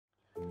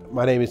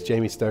My name is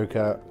Jamie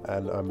Stoker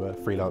and I'm a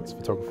freelance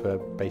photographer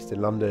based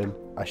in London.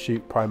 I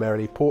shoot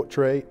primarily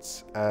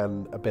portraits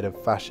and a bit of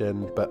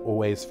fashion, but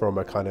always from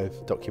a kind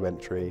of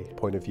documentary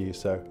point of view,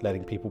 so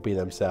letting people be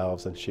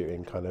themselves and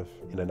shooting kind of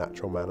in a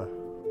natural manner.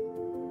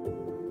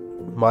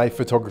 My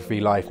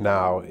photography life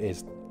now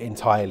is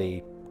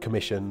entirely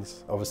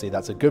commissions. Obviously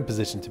that's a good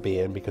position to be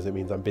in because it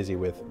means I'm busy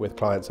with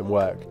clients and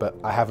work, but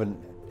I haven't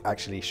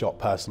actually shot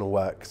personal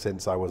work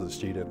since I was a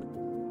student.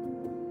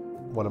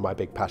 One of my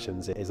big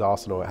passions is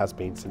Arsenal. It has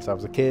been since I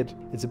was a kid.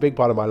 It's a big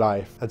part of my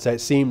life, and so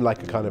it seemed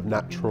like a kind of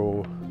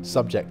natural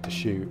subject to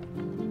shoot.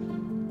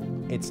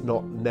 It's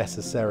not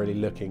necessarily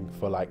looking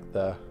for like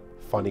the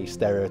funny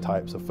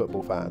stereotypes of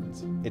football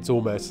fans. It's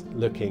almost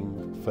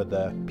looking for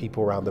the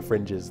people around the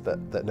fringes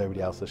that nobody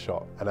else has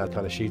shot, and I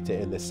kind of shoot it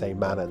in the same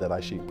manner that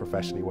I shoot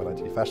professionally when I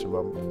do Fashion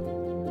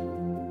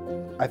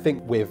Month. I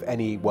think with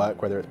any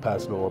work, whether it's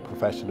personal or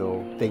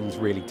professional, things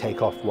really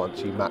take off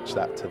once you match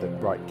that to the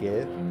right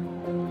gear.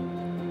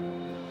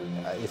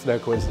 It's no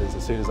coincidence,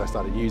 as soon as I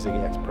started using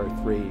the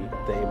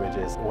X-Pro3, the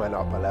images went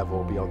up a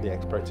level beyond the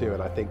X-Pro2,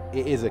 and I think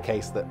it is a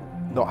case that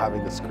not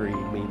having the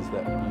screen means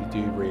that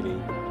you do really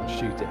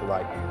shoot it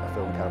like a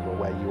film camera,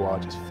 where you are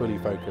just fully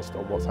focused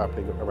on what's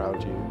happening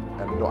around you,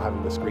 and not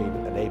having the screen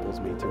enables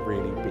me to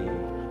really be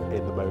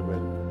in the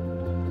moment.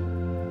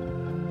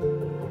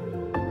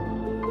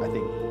 I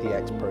think the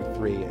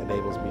X-Pro3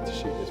 enables me to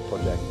shoot this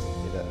project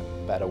in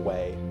a better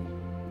way.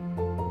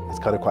 It's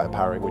kind of quite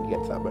empowering when you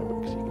get to that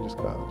moment because you can just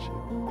go out and shoot.